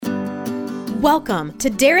Welcome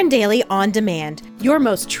to Darren Daily On Demand, your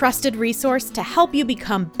most trusted resource to help you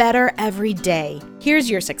become better every day. Here's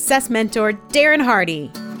your success mentor, Darren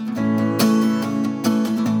Hardy.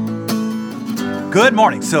 Good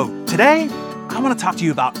morning. So today, I want to talk to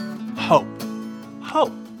you about hope.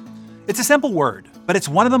 Hope. It's a simple word, but it's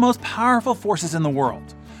one of the most powerful forces in the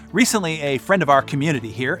world. Recently, a friend of our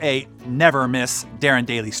community here, a never miss Darren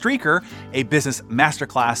Daily streaker, a business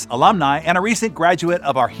masterclass alumni, and a recent graduate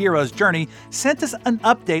of our hero's journey, sent us an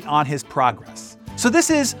update on his progress. So this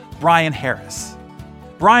is Brian Harris.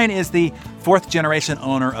 Brian is the fourth generation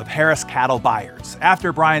owner of Harris Cattle Buyers.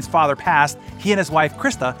 After Brian's father passed, he and his wife,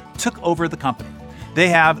 Krista, took over the company. They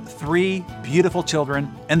have 3 beautiful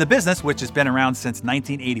children, and the business, which has been around since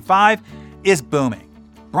 1985, is booming.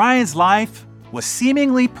 Brian's life was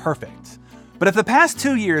seemingly perfect. But if the past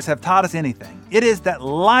 2 years have taught us anything, it is that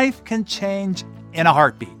life can change in a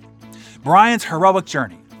heartbeat. Brian's heroic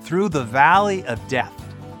journey through the valley of death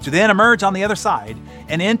to then emerge on the other side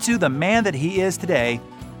and into the man that he is today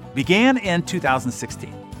began in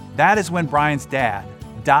 2016. That is when Brian's dad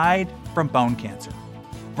died from bone cancer.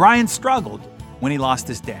 Brian struggled when he lost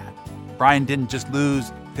his dad. Brian didn't just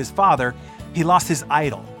lose his father, he lost his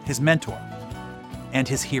idol, his mentor, and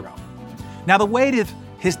his hero. Now, the weight of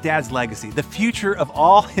his dad's legacy, the future of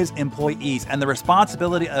all his employees, and the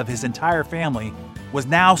responsibility of his entire family was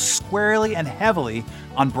now squarely and heavily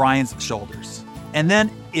on Brian's shoulders. And then,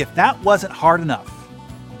 if that wasn't hard enough,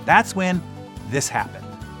 that's when this happened.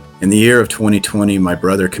 In the year of 2020, my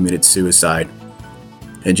brother committed suicide.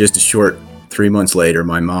 And just a short 3 months later,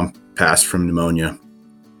 my mom passed from pneumonia.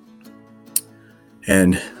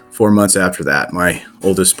 And 4 months after that, my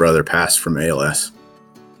oldest brother passed from ALS.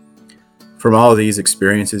 From all of these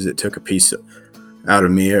experiences, it took a piece out of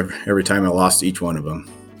me every time I lost each one of them.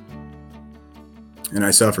 And I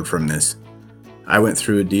suffered from this. I went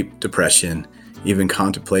through a deep depression, even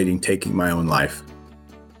contemplating taking my own life.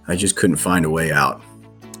 I just couldn't find a way out.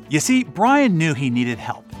 You see, Brian knew he needed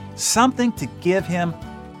help, something to give him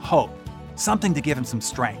hope, something to give him some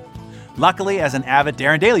strength. Luckily, as an avid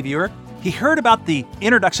Darren Daily viewer, he heard about the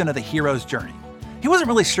introduction of the hero's journey. He wasn't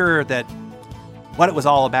really sure what it was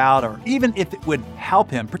all about, or even if it would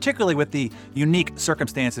help him, particularly with the unique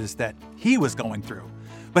circumstances that he was going through.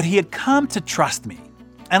 But he had come to trust me,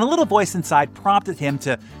 and a little voice inside prompted him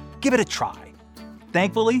to give it a try.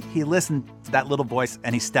 Thankfully, he listened to that little voice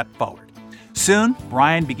and he stepped forward. Soon,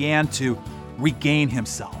 Brian began to regain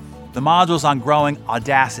himself. The modules on growing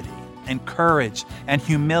audacity and courage and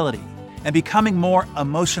humility and becoming more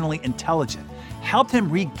emotionally intelligent helped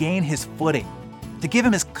him regain his footing, to give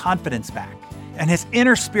him his confidence back. And his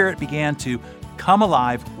inner spirit began to come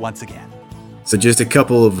alive once again. So just a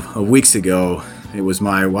couple of weeks ago, it was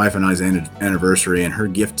my wife and I's anniversary, and her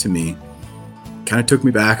gift to me kind of took me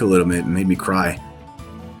back a little bit and made me cry.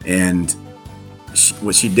 And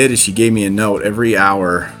what she did is she gave me a note every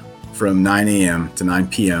hour from 9 a.m. to 9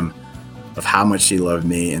 p.m. of how much she loved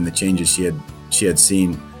me and the changes she had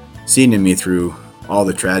seen in me through all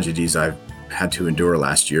the tragedies I've had to endure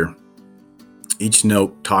last year. Each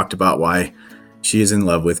note talked about why she is in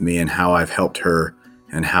love with me and how I've helped her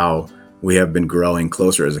and how we have been growing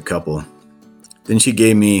closer as a couple. Then she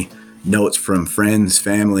gave me notes from friends,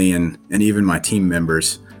 family, and even my team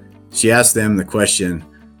members. She asked them the question,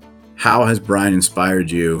 how has Brian inspired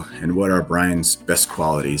you and what are Brian's best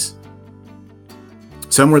qualities?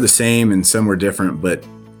 Some were the same and some were different, but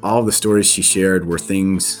all of the stories she shared were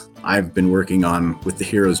things I've been working on with the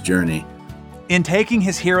hero's journey. In taking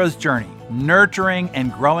his hero's journey, nurturing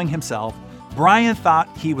and growing himself, Brian thought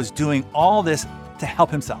he was doing all this to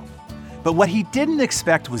help himself. But what he didn't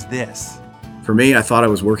expect was this. For me, I thought I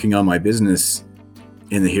was working on my business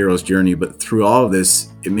in the hero's journey, but through all of this,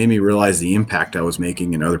 it made me realize the impact I was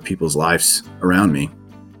making in other people's lives around me,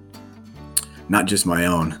 not just my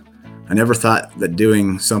own. I never thought that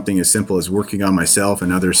doing something as simple as working on myself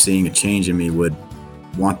and others seeing a change in me would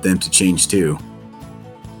want them to change too.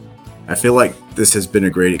 I feel like this has been a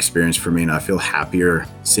great experience for me, and I feel happier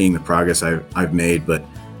seeing the progress I've made, but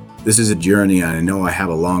this is a journey and I know I have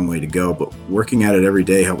a long way to go, but working at it every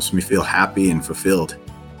day helps me feel happy and fulfilled.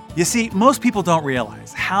 You see, most people don't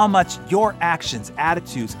realize how much your actions,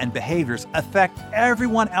 attitudes, and behaviors affect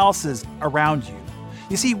everyone else's around you.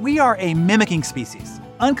 You see, we are a mimicking species.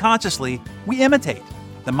 Unconsciously, we imitate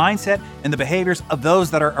the mindset and the behaviors of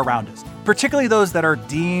those that are around us, particularly those that are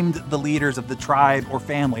deemed the leaders of the tribe or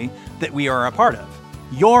family that we are a part of.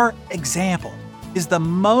 Your example is the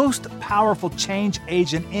most powerful change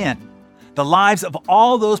agent in the lives of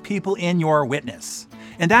all those people in your witness.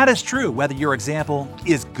 And that is true whether your example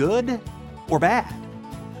is good or bad.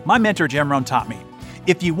 My mentor, Jim Rohn, taught me,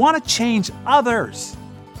 If you want to change others,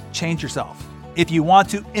 change yourself. If you want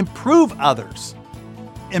to improve others,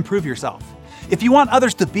 improve yourself. If you want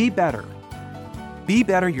others to be better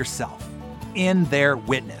yourself in their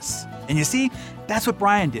witness. And you see, that's what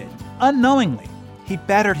Brian did. Unknowingly, he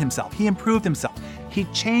bettered himself. He improved himself. He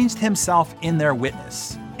changed himself in their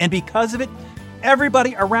witness. And because of it,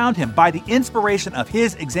 everybody around him, by the inspiration of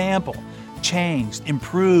his example, changed,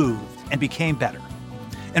 improved, and became better.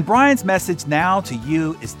 And Brian's message now to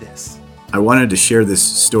you is this. I wanted to share this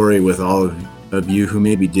story with all of you who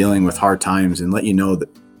may be dealing with hard times and let you know that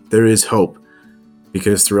there is hope,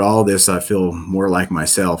 because through all this, I feel more like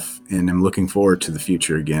myself and I'm looking forward to the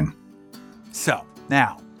future again. So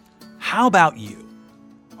now, how about you?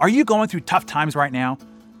 Are you going through tough times right now?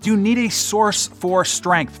 Do you need a source for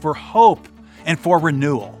strength, for hope, and for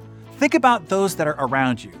renewal? Think about those that are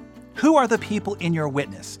around you. Who are the people in your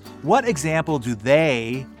witness? What example do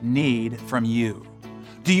they need from you?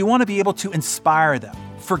 Do you want to be able to inspire them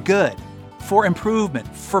for good, for improvement,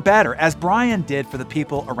 for better, as Brian did for the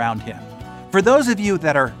people around him? For those of you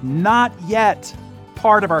that are not yet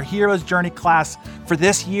part of our Hero's Journey class for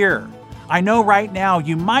this year, I know right now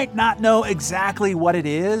you might not know exactly what it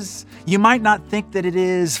is. You might not think that it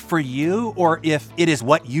is for you, or if it is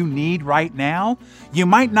what you need right now. You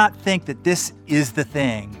might not think that this is the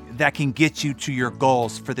thing that can get you to your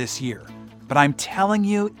goals for this year. But I'm telling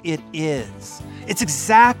you, it is. It's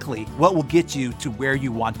exactly what will get you to where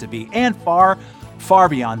you want to be, and far, far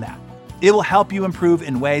beyond that. It will help you improve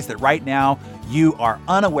in ways that right now you are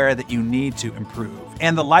unaware that you need to improve,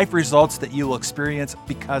 and the life results that you will experience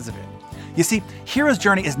because of it. You see, Hero's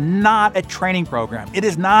Journey is not a training program. It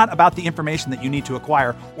is not about the information that you need to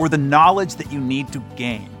acquire or the knowledge that you need to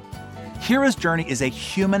gain. Hero's Journey is a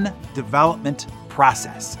human development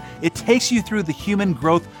process. It takes you through the human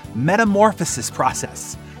growth metamorphosis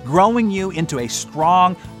process, growing you into a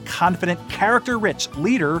strong, confident, character-rich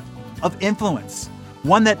leader of influence,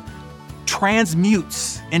 one that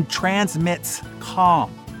transmutes and transmits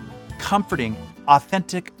calm, comforting,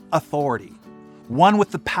 authentic authority, one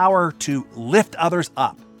with the power to lift others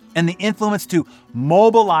up and the influence to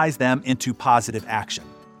mobilize them into positive action.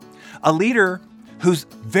 A leader whose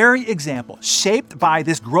very example, shaped by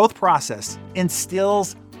this growth process,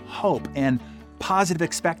 instills hope and positive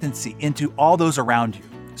expectancy into all those around you.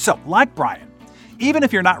 So, like Brian, even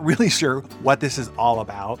if you're not really sure what this is all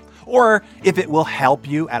about, or if it will help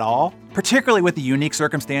you at all, particularly with the unique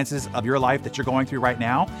circumstances of your life that you're going through right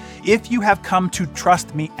now, if you have come to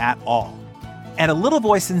trust me at all, and a little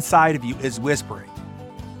voice inside of you is whispering,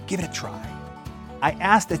 give it a try. I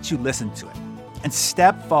ask that you listen to it and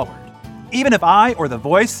step forward. Even if I or the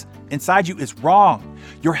voice inside you is wrong,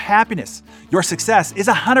 your happiness, your success is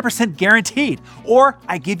 100% guaranteed, or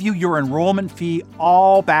I give you your enrollment fee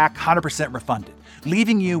all back 100% refunded,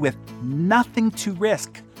 leaving you with nothing to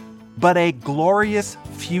risk but a glorious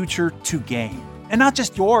future to gain. And not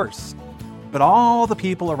just yours, but all the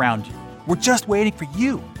people around you. We're just waiting for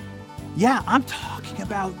you. Yeah, I'm talking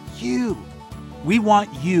about you. We want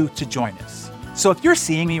you to join us. So if you're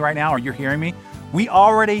seeing me right now or you're hearing me, we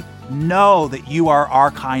already know that you are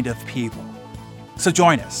our kind of people. So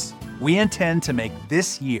join us. We intend to make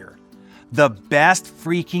this year the best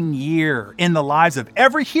freaking year in the lives of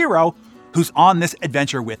every hero who's on this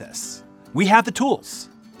adventure with us. We have the tools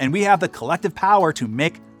and we have the collective power to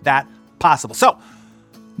make that possible. So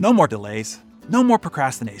no more delays, no more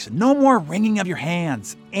procrastination, no more wringing of your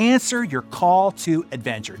hands. Answer your call to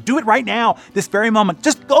adventure. Do it right now, this very moment.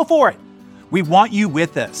 Just go for it. We want you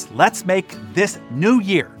with us. Let's make this new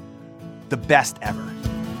year the best ever.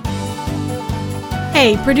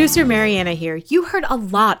 Hey, producer Mariana here. You heard a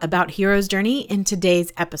lot about Hero's Journey in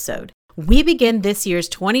today's episode. We begin this year's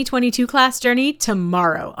 2022 class journey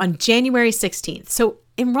tomorrow on January 16th. So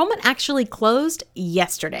enrollment actually closed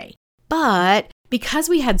yesterday. But because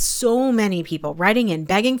we had so many people writing in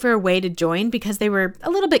begging for a way to join because they were a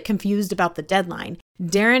little bit confused about the deadline,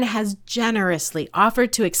 Darren has generously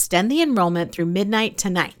offered to extend the enrollment through midnight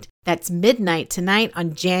tonight. That's midnight tonight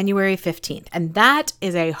on January 15th. And that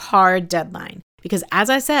is a hard deadline because, as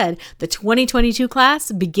I said, the 2022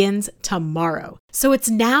 class begins tomorrow. So it's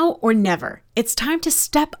now or never. It's time to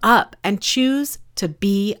step up and choose to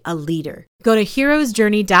be a leader. Go to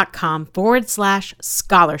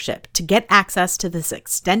heroesjourney.com/scholarship to get access to this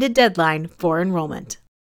extended deadline for enrollment.